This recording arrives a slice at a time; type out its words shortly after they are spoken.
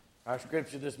Our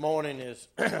scripture this morning is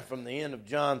from the end of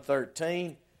John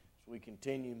 13. As we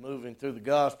continue moving through the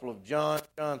Gospel of John,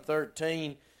 John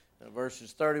 13,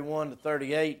 verses 31 to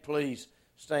 38. Please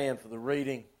stand for the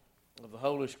reading of the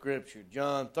Holy Scripture.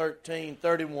 John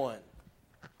 13:31.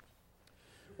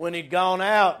 When he'd gone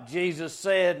out, Jesus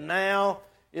said, "Now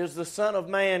is the Son of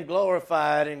Man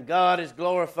glorified, and God is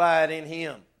glorified in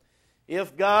him.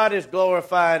 If God is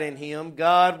glorified in him,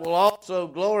 God will also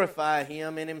glorify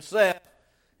him in himself,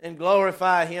 and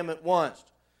glorify him at once.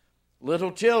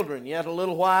 Little children, yet a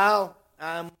little while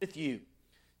I am with you.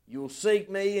 You will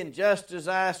seek me, and just as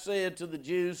I said to the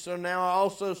Jews, so now I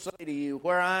also say to you,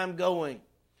 where I am going,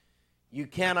 you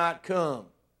cannot come.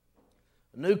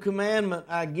 A new commandment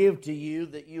I give to you,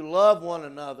 that you love one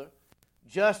another.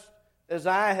 Just as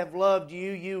I have loved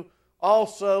you, you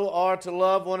also are to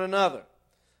love one another.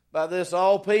 By this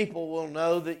all people will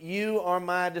know that you are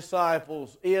my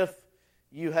disciples, if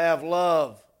you have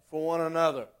love for one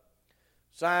another."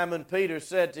 Simon Peter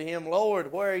said to him,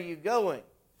 "Lord, where are you going?"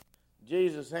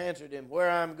 Jesus answered him, "Where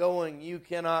I am going, you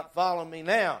cannot follow me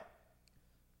now,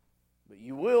 but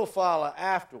you will follow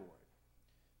afterward."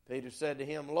 Peter said to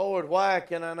him, "Lord, why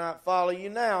can I not follow you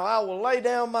now? I will lay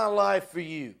down my life for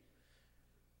you."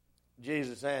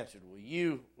 Jesus answered, "Will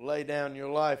you lay down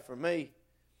your life for me?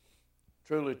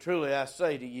 Truly, truly, I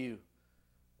say to you,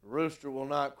 the rooster will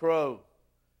not crow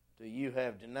till you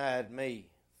have denied me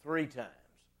 3 times.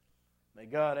 May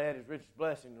God add His richest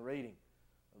blessing to the reading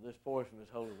of this portion of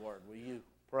His holy word. Will you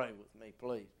pray with me,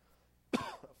 please?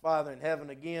 Father in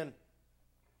heaven, again,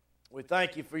 we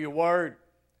thank you for your word.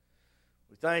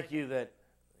 We thank you that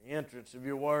the entrance of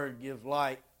your word gives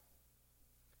light.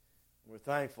 We're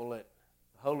thankful that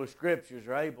the Holy Scriptures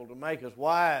are able to make us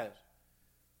wise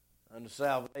unto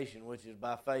salvation, which is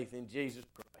by faith in Jesus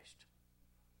Christ.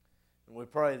 And we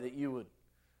pray that you would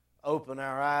open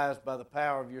our eyes by the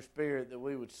power of your Spirit, that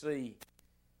we would see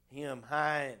him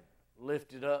high and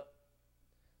lifted up,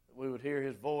 that we would hear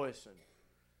his voice and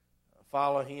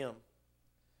follow him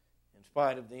in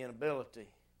spite of the inability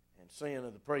and sin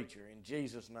of the preacher. In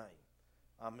Jesus' name,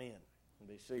 amen.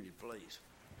 Be seated, please.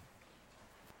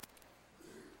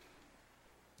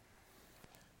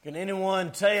 Can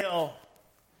anyone tell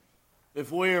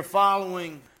if we are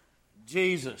following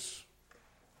Jesus?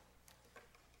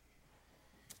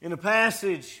 In the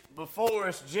passage before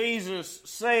us, Jesus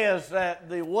says that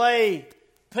the way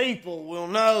people will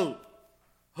know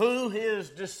who his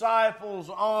disciples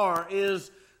are is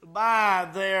by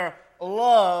their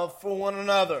love for one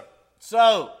another.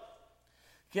 So,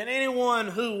 can anyone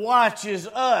who watches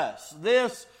us,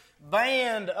 this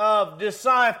band of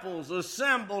disciples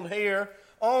assembled here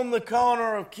on the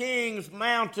corner of Kings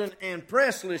Mountain and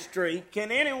Presley Street,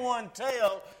 can anyone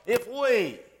tell if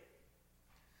we,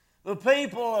 the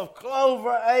people of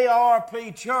Clover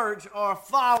ARP Church, are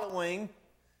following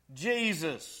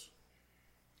Jesus?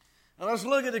 Now let's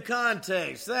look at the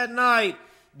context. That night,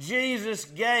 Jesus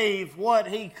gave what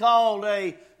he called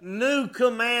a new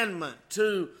commandment,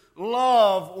 to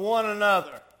love one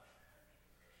another.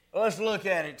 Let's look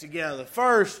at it together.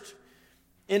 First,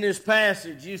 in this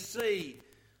passage, you see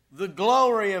the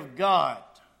glory of God.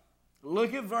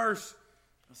 Look at verse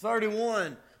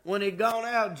 31. When he'd gone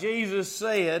out, Jesus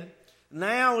said,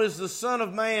 "Now is the Son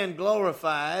of Man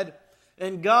glorified,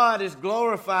 and God is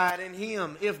glorified in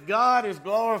him. If God is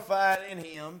glorified in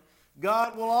him,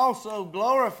 God will also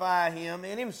glorify him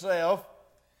in himself,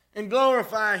 and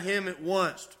glorify him at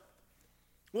once."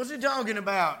 What's he talking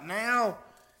about? Now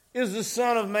is the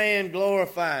Son of Man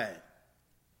glorified.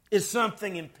 It's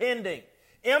something impending,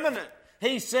 imminent.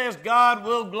 He says God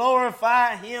will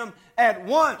glorify him at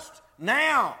once,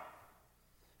 now.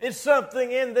 It's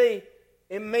something in the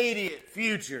immediate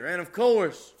future. And of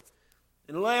course,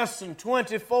 in less than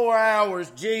 24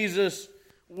 hours, Jesus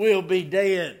will be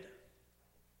dead.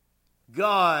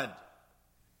 God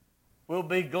will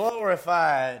be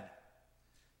glorified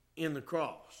in the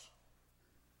cross.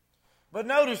 But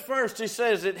notice first he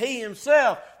says that he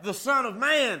himself, the Son of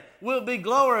Man, will be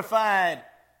glorified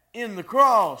in the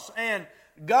cross. And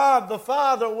God the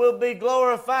Father will be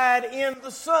glorified in the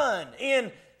Son,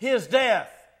 in his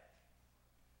death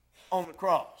on the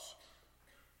cross.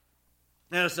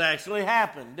 Now, this actually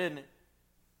happened, didn't it?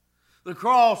 The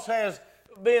cross has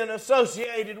been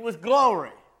associated with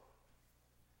glory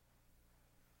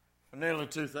for nearly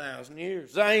 2,000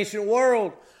 years. The ancient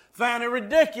world found it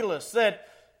ridiculous that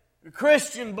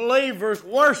Christian believers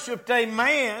worshiped a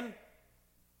man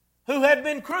who had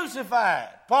been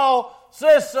crucified. Paul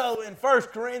says so in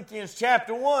 1 Corinthians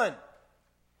chapter 1.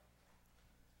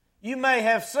 You may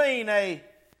have seen a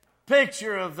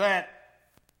picture of that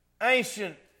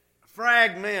ancient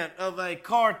fragment of a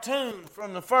cartoon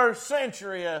from the first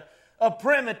century, a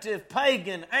primitive,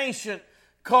 pagan, ancient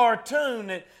cartoon.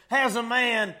 It has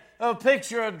a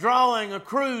picture, a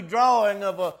crude drawing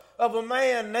of a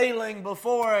man kneeling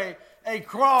before a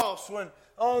cross, when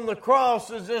on the cross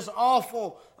is this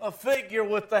awful figure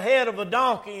with the head of a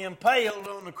donkey impaled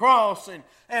on the cross,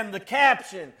 and the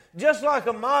caption, just like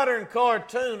a modern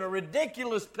cartoon, a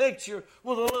ridiculous picture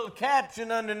with a little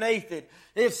caption underneath it.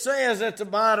 It says at the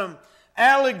bottom,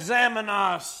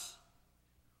 Alexamenos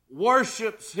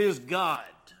worships his God.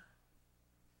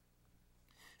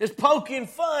 It's poking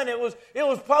fun. It was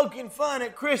poking fun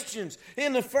at Christians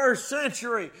in the first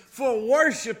century for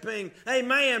worshiping a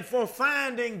man, for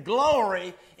finding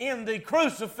glory in the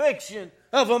crucifixion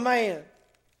of a man.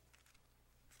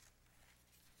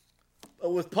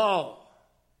 But with Paul,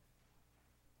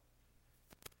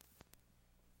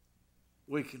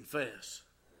 we confess.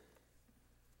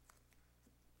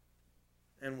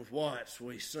 And with Watts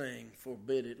we sing,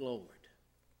 Forbid it, Lord,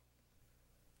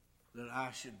 that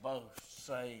I should boast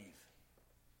save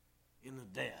in the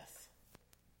death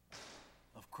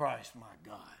of Christ my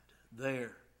God.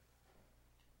 There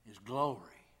is glory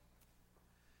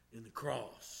in the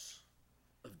cross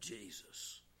of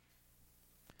Jesus.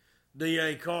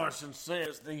 D.A. Carson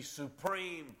says the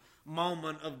supreme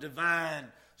moment of divine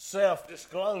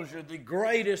self-disclosure, the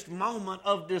greatest moment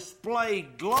of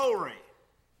displayed glory,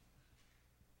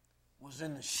 was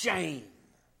in the shame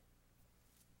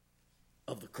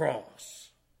of the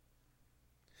cross.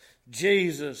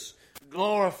 Jesus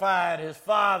glorified his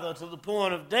Father to the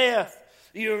point of death.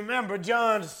 You remember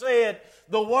John said,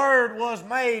 the Word was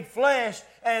made flesh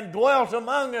and dwelt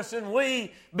among us, and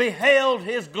we beheld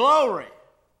his glory.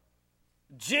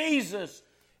 Jesus,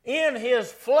 in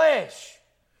his flesh,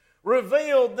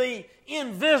 revealed the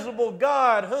invisible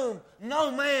God whom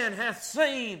no man hath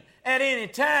seen at any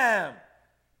time.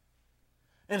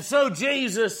 And so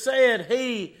Jesus said,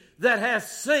 he that hath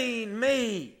seen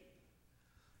me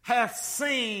hath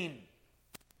seen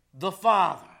the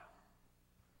Father,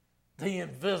 the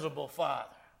invisible Father,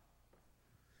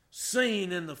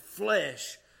 seen in the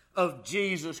flesh of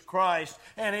Jesus Christ,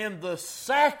 and in the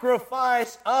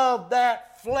sacrifice of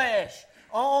that flesh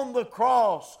on the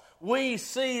cross, we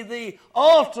see the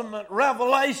ultimate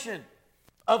revelation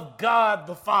of God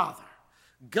the Father.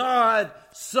 God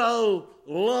so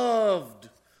loved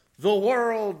the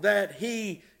world that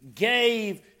he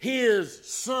gave his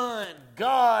Son.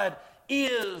 God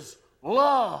is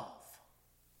love.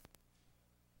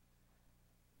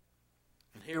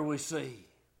 And here we see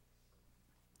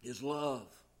his love,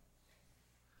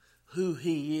 who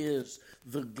he is,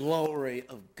 the glory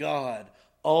of God,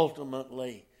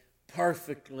 ultimately,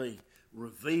 perfectly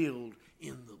revealed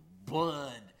in the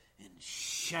blood and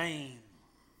shame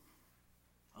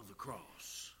of the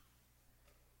cross.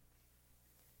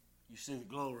 You see the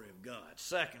glory of God.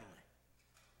 Secondly,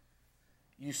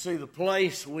 you see the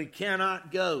place we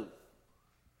cannot go.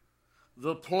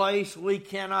 The place we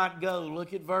cannot go.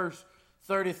 Look at verse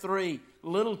 33.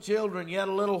 Little children, yet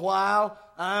a little while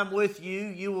I am with you.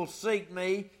 You will seek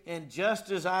me. And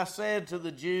just as I said to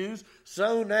the Jews,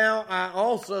 so now I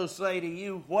also say to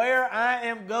you, where I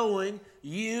am going,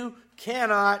 you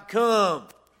cannot come.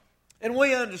 And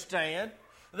we understand.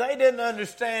 They didn't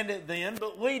understand it then,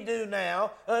 but we do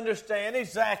now understand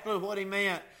exactly what he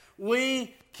meant.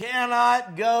 We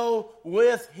cannot go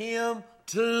with him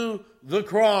to the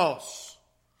cross.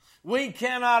 We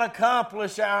cannot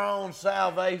accomplish our own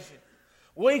salvation.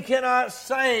 We cannot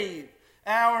save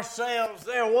ourselves.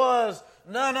 There was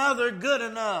none other good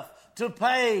enough to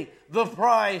pay the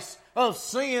price of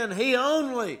sin. He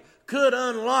only could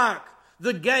unlock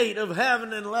the gate of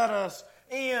heaven and let us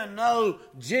in. No,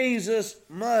 Jesus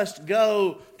must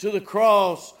go to the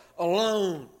cross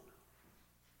alone.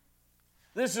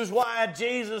 This is why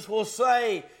Jesus will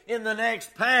say in the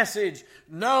next passage,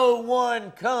 no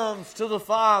one comes to the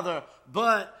Father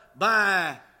but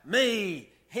by me.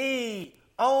 He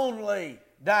only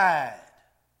died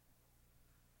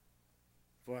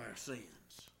for our sins.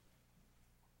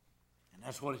 And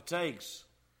that's what it takes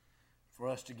for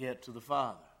us to get to the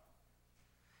Father.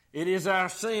 It is our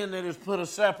sin that has put a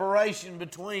separation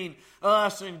between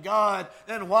us and God.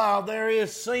 And while there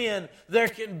is sin, there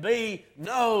can be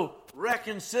no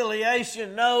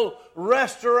reconciliation, no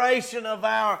restoration of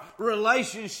our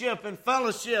relationship and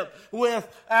fellowship with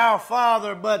our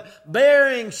Father. But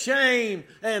bearing shame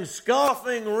and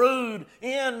scoffing rude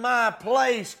in my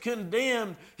place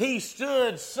condemned, he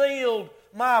stood sealed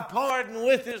my pardon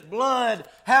with his blood.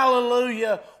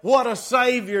 Hallelujah. What a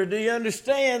Savior. Do you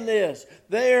understand this?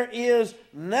 There is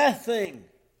nothing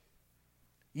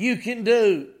you can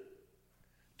do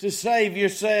to save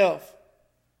yourself,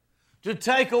 to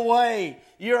take away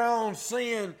your own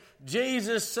sin.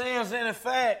 Jesus says, in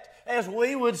effect, as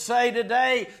we would say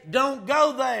today, don't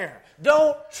go there.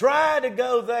 Don't try to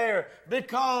go there,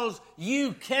 because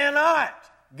you cannot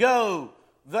go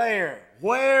there.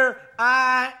 Where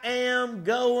I am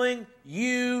going,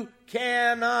 you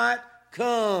cannot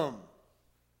come.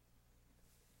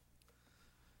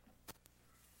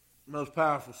 The most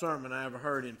powerful sermon I ever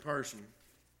heard in person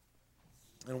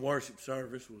in a worship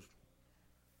service was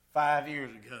 5 years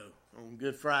ago on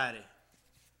Good Friday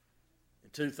in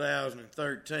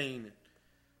 2013 at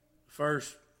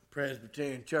First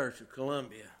Presbyterian Church of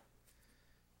Columbia.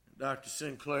 Dr.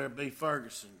 Sinclair B.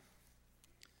 Ferguson.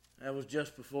 That was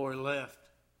just before he left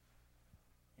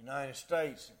the United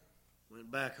States and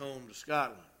went back home to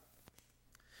Scotland.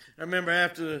 I remember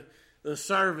after the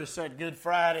service at Good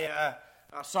Friday, I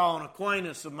saw an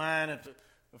acquaintance of mine at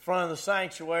the front of the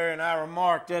sanctuary, and I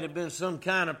remarked that it had been some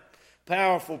kind of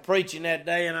powerful preaching that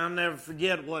day, and I'll never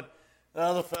forget what the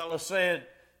other fellow said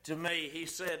to me. He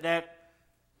said, that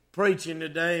preaching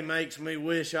today makes me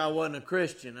wish I wasn't a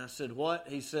Christian. I said, what?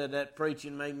 He said, that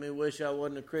preaching made me wish I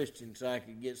wasn't a Christian so I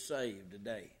could get saved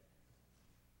today.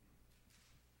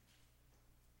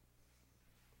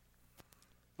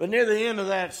 But near the end of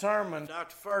that sermon,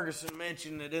 Dr. Ferguson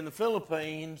mentioned that in the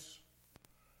Philippines,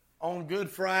 on Good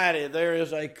Friday, there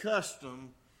is a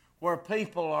custom where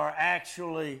people are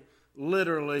actually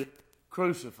literally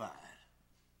crucified.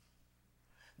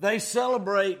 They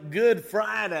celebrate Good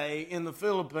Friday in the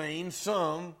Philippines,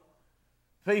 some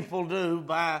people do,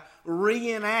 by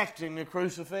reenacting the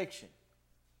crucifixion.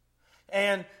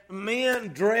 And men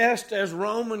dressed as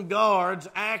Roman guards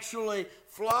actually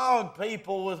flog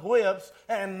people with whips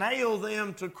and nail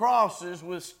them to crosses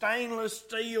with stainless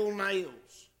steel nails.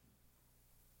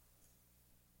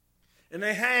 And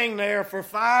they hang there for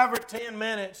 5 or 10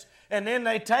 minutes, and then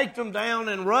they take them down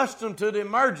and rush them to the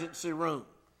emergency room.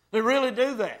 They really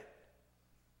do that.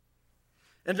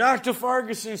 And Dr.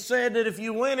 Ferguson said that if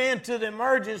you went into the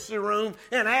emergency room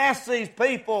and asked these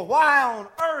people, why on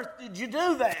earth did you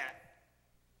do that?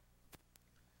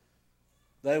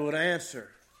 They would answer,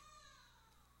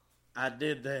 I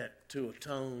did that to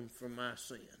atone for my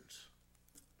sins.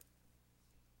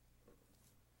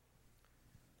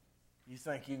 You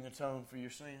think you can atone for your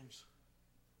sins?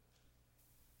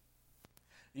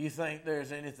 Do you think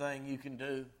there's anything you can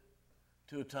do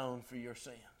to atone for your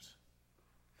sins?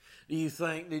 Do you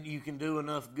think that you can do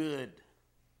enough good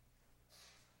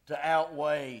to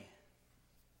outweigh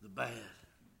the bad?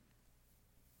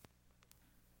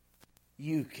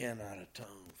 You cannot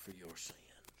atone for your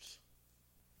sins.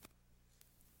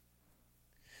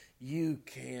 You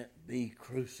can't be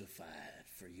crucified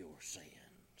for your sins.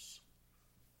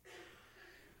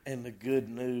 And the good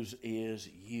news is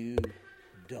you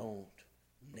don't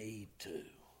need to.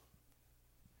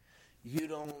 You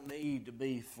don't need to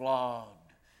be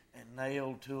flogged and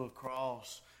nailed to a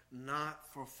cross,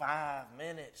 not for 5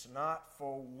 minutes, not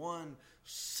for 1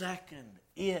 second.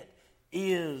 It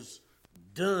is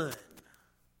done.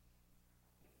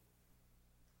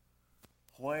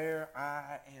 Where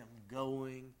I am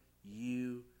going,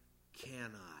 you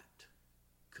cannot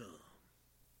come.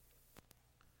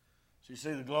 So you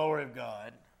see the glory of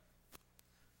God.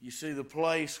 You see the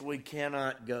place we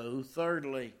cannot go.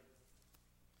 Thirdly,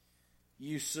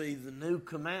 you see the new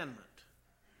commandment.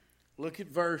 Look at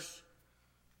verse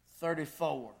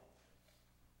 34.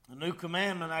 The new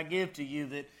commandment I give to you,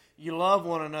 that you love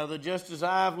one another just as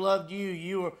I have loved you.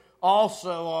 You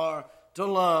also are to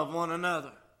love one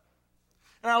another.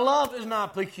 Now, love is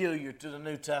not peculiar to the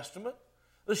New Testament.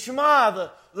 The Shema,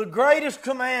 the greatest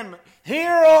commandment.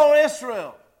 Hear, O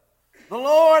Israel, the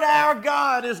Lord our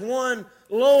God is one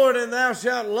Lord, and thou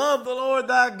shalt love the Lord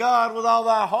thy God with all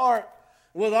thy heart,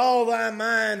 with all thy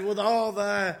mind, with all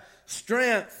thy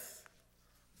strength.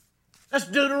 That's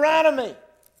Deuteronomy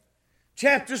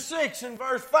chapter 6 and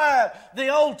verse 5. The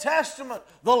Old Testament,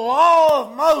 the law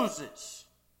of Moses.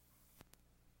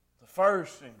 The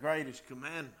first and greatest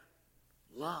commandment,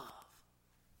 love.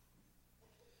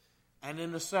 And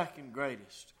in the second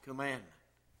greatest commandment,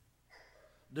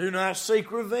 do not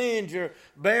seek revenge or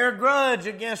bear grudge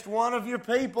against one of your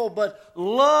people, but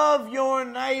love your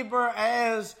neighbor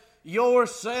as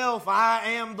yourself.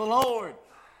 I am the Lord.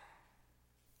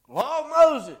 Law of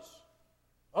Moses.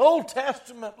 Old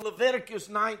Testament, Leviticus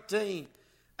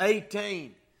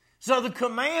 19:18. So the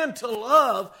command to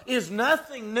love is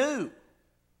nothing new.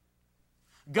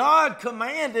 God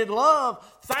commanded love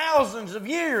thousands of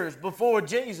years before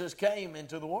Jesus came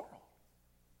into the world.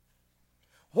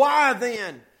 Why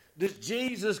then does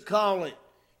Jesus call it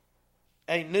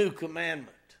a new commandment?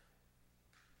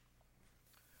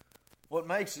 What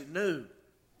makes it new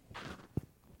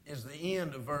is the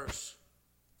end of verse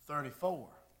 34.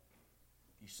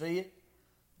 You see it?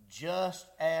 Just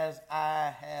as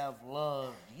I have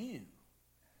loved you,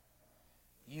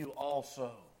 you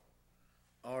also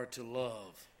are to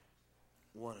love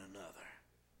one another.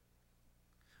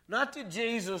 Not that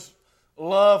Jesus'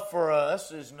 love for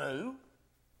us is new.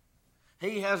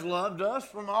 He has loved us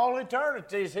from all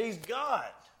eternities. He's God.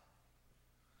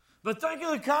 But think of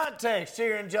the context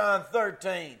here in John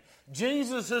 13.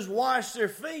 Jesus has washed their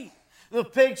feet. The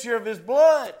picture of His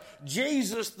blood.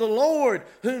 Jesus the Lord,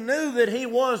 who knew that He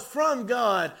was from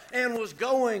God and was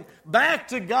going back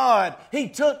to God. He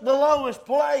took the lowest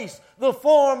place, the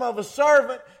form of a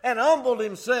servant, and humbled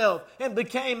Himself and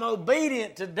became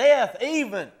obedient to death,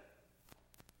 even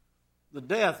the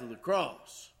death of the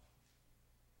cross.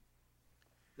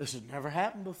 This had never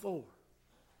happened before.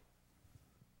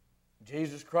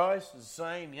 Jesus Christ is the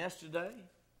same yesterday,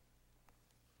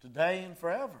 today, and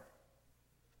forever.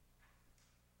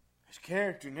 His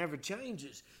character never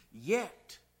changes.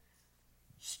 Yet,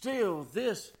 still,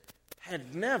 this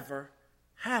had never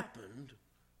happened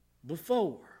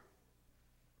before.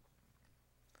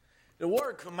 The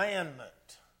word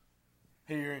commandment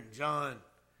here in John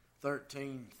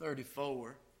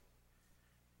 13:34,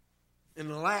 in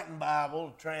the Latin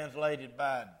Bible, translated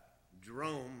by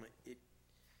Jerome, it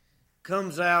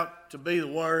comes out to be the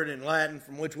word in Latin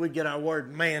from which we get our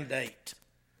word mandate.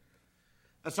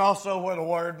 That's also where the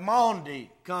word Maundy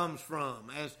comes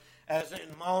from, as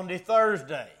in Maundy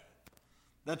Thursday.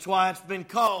 That's why it's been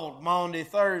called Maundy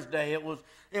Thursday. It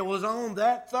was on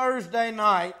that Thursday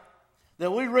night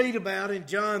that we read about in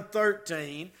John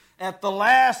 13 at the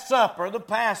Last Supper, the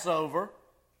Passover,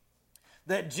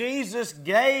 that Jesus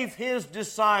gave His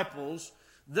disciples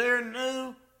their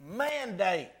new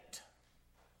mandate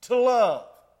to love.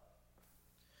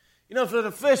 You know, if an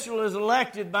official is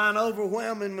elected by an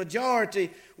overwhelming majority,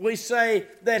 we say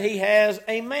that he has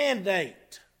a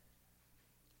mandate.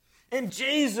 And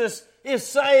Jesus is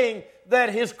saying that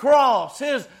His cross,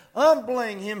 His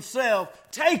humbling Himself,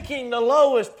 taking the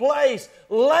lowest place,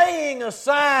 laying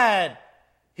aside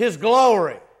His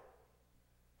glory,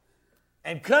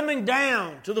 and coming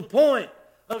down to the point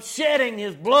of shedding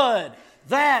His blood,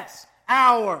 that's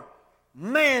our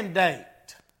mandate.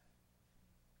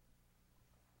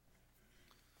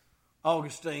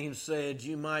 Augustine said,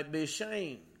 you might be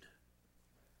ashamed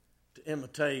to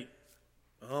imitate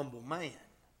a humble man,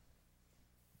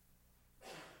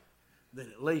 then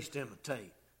at least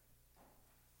imitate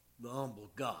the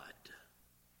humble God.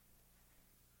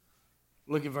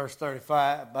 Look at verse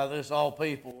 35. By this all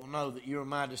people will know that you are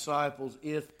my disciples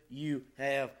if you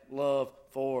have love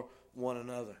for one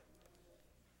another.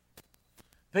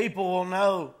 People will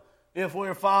know if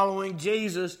we're following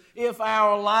Jesus, if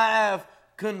our life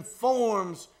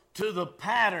conforms to the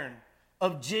pattern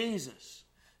of Jesus.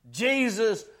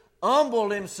 Jesus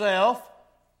humbled Himself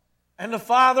and the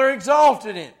Father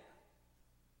exalted Him.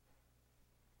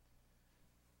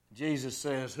 Jesus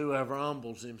says whoever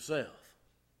humbles himself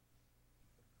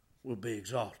will be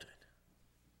exalted.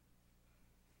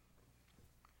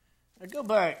 Now go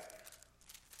back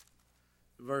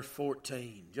to verse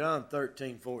 14, John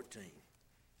 13:14.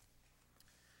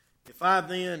 If I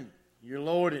then, your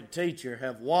Lord and teacher,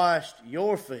 have washed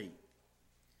your feet,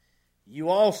 you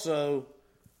also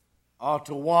ought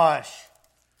to wash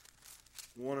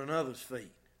one another's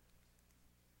feet.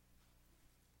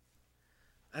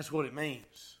 That's what it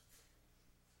means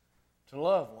to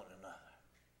love one another.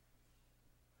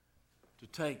 To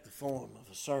take the form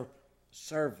of a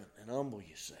servant and humble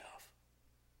yourself.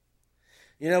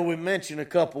 You know, we mentioned a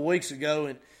couple weeks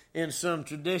ago in some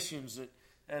traditions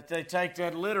that they take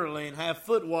that literally and have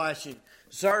foot washing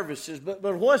services. But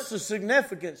what's the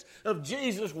significance of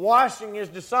Jesus washing His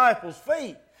disciples'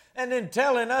 feet and then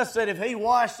telling us that if He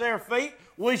washed their feet,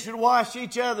 we should wash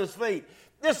each other's feet?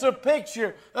 This is a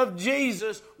picture of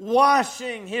Jesus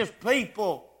washing His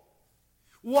people,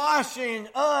 washing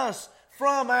us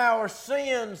from our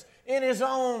sins in His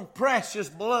own precious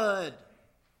blood.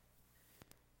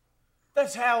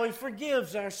 That's how He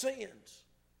forgives our sins,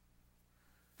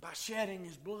 by shedding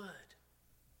His blood.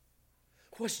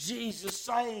 What's Jesus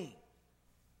saying?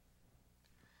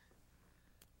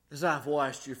 As I've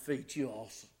washed your feet, you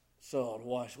also ought to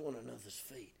wash one another's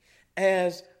feet.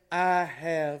 As I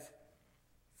have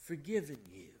forgiven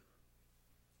you,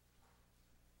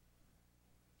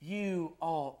 you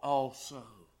ought also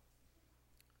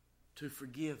to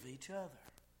forgive each other.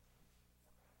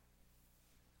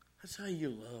 That's how you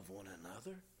love one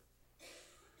another.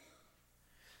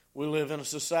 We live in a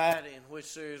society in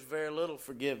which there is very little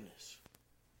forgiveness.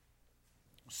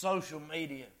 Social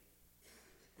media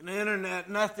In the internet,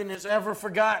 nothing is ever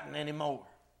forgotten anymore.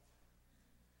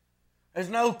 There's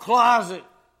no closet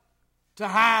to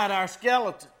hide our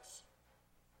skeletons.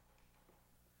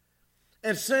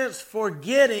 And since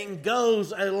forgetting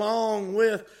goes along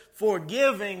with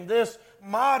forgiving, this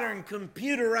modern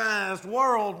computerized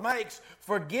world makes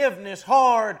forgiveness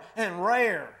hard and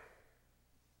rare.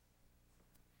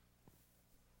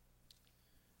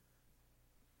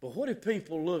 But what if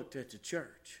people looked at the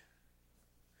church?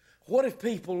 What if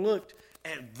people looked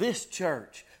at this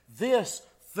church, this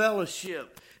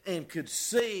fellowship, and could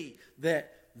see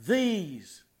that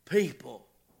these people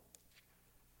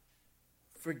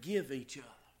forgive each other?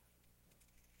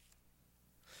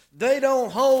 They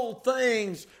don't hold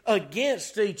things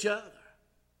against each other.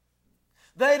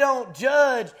 They don't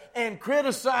judge and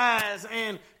criticize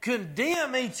and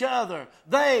condemn each other.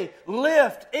 They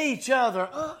lift each other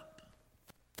up.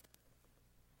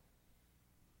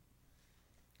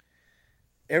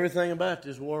 Everything about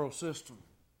this world system,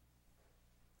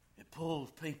 it pulls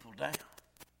people down.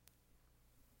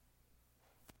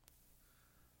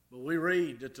 But we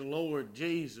read that the Lord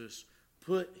Jesus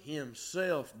put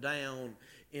himself down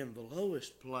in the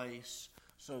lowest place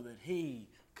so that he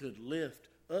could lift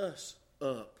us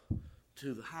up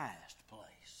to the highest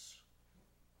place.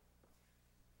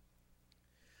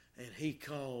 And he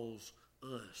calls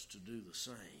us to do the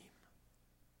same.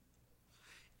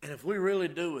 And if we really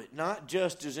do it, not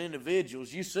just as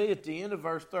individuals, you see at the end of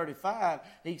verse 35,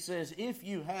 he says, if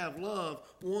you have love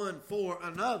one for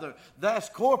another, that's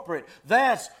corporate.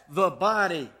 That's the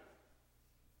body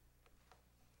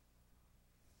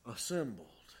assembled.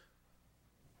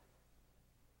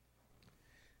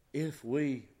 If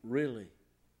we really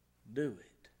do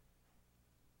it,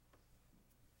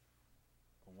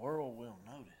 the world will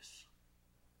notice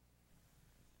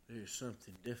there's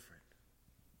something different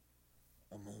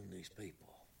among these people.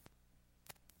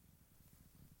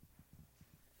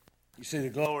 You see the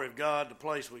glory of God, the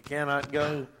place we cannot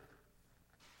go. You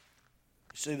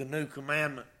see the new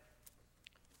commandment.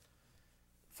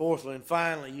 Fourthly and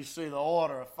finally, you see the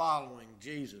order of following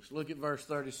Jesus. Look at verse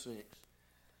 36.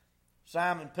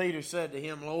 Simon Peter said to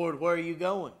him, Lord, where are you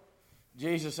going?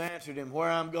 Jesus answered him,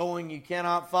 where I'm going you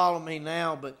cannot follow me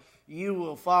now, but you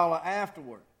will follow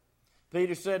afterward.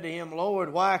 Peter said to him,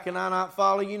 Lord, why can I not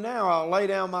follow you now? I'll lay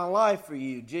down my life for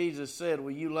you. Jesus said,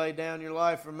 will you lay down your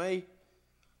life for me?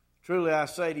 Truly I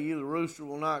say to you, the rooster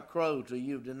will not crow till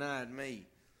you've denied me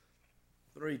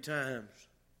 3 times.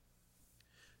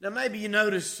 Now maybe you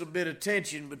notice a bit of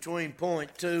tension between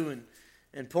point 2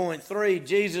 and point 3.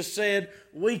 Jesus said,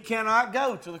 we cannot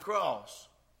go to the cross.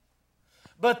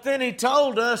 But then he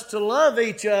told us to love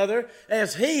each other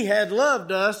as he had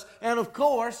loved us, and of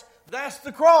course, that's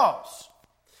the cross.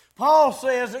 Paul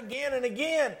says again and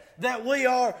again that we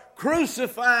are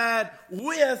crucified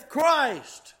with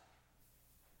Christ.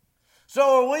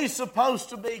 So are we supposed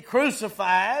to be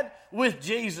crucified with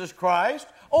Jesus Christ,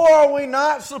 or are we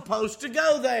not supposed to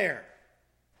go there?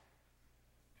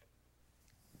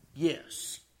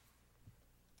 Yes.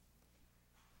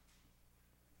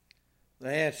 The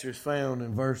answer is found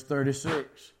in verse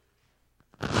 36.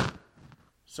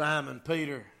 Simon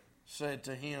Peter said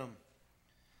to him,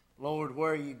 Lord,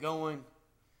 where are you going?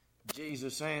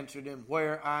 Jesus answered him,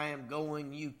 where I am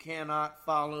going you cannot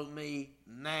follow me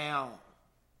now,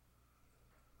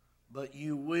 but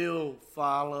you will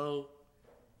follow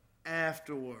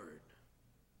afterward.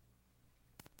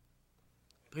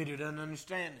 Peter doesn't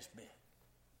understand this bit.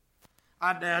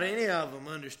 I doubt any of them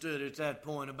understood at that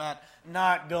point about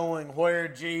not going where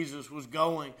Jesus was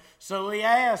going. So he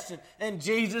asked, and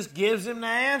Jesus gives him the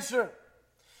answer.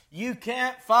 You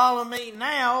can't follow me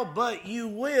now, but you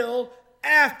will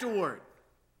afterward.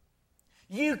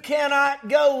 You cannot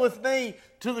go with me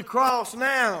to the cross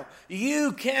now.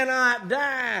 You cannot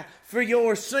die for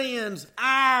your sins.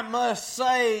 I must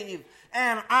save,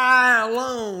 and I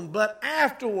alone. But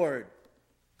afterward,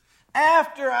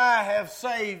 after I have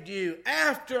saved you,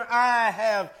 after I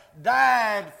have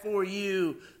died for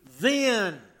you,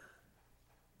 then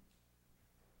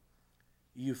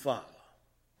you follow.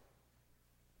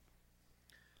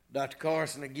 Dr.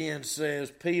 Carson again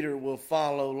says Peter will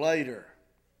follow later,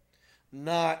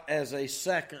 not as a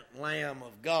second Lamb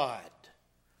of God,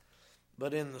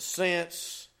 but in the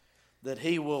sense that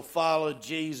he will follow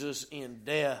Jesus in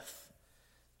death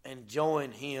and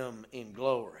join him in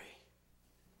glory.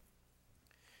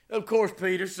 Of course,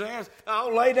 Peter says,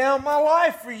 I'll lay down my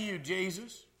life for you,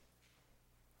 Jesus.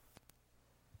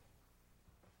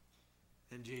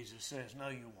 And Jesus says, no,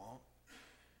 you won't.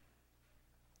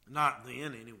 Not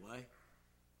then, anyway.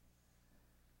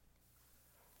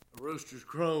 The rooster's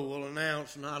crow will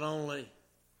announce not only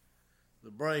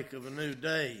the break of a new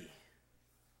day,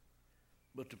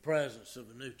 but the presence of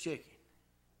a new chicken.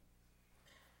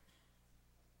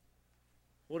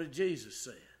 What did Jesus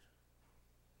say?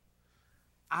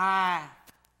 I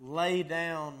lay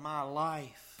down my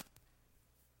life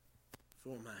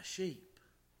for my sheep.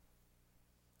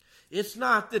 It's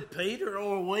not that Peter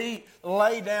or we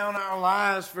lay down our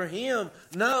lives for him.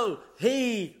 No,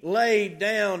 he laid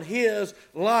down his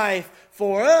life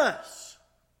for us.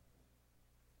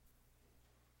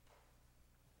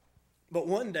 But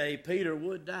one day Peter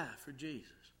would die for Jesus.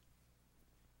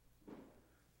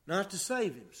 Not to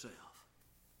save himself,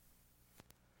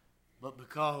 but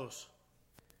because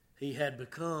he had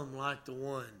become like the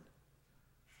one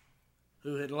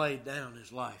who had laid down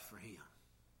his life for him.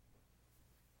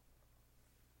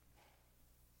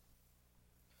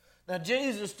 Now,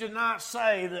 Jesus did not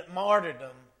say that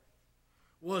martyrdom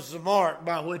was the mark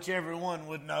by which everyone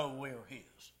would know we were his.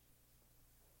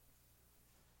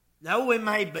 No, we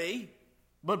may be,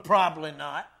 but probably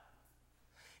not.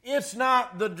 It's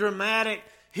not the dramatic,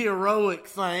 heroic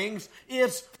things.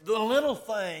 It's the little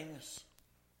things.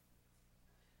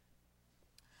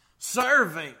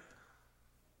 Serving.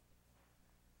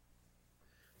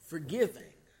 Forgiving.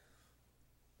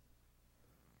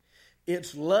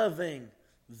 It's loving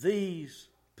these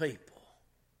people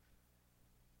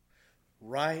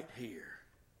right here,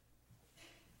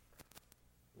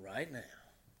 right now.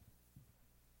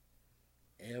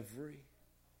 Every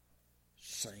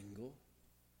single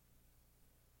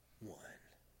one.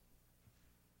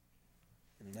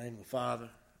 In the name of the Father,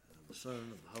 and of the Son,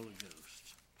 and of the Holy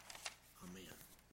Ghost.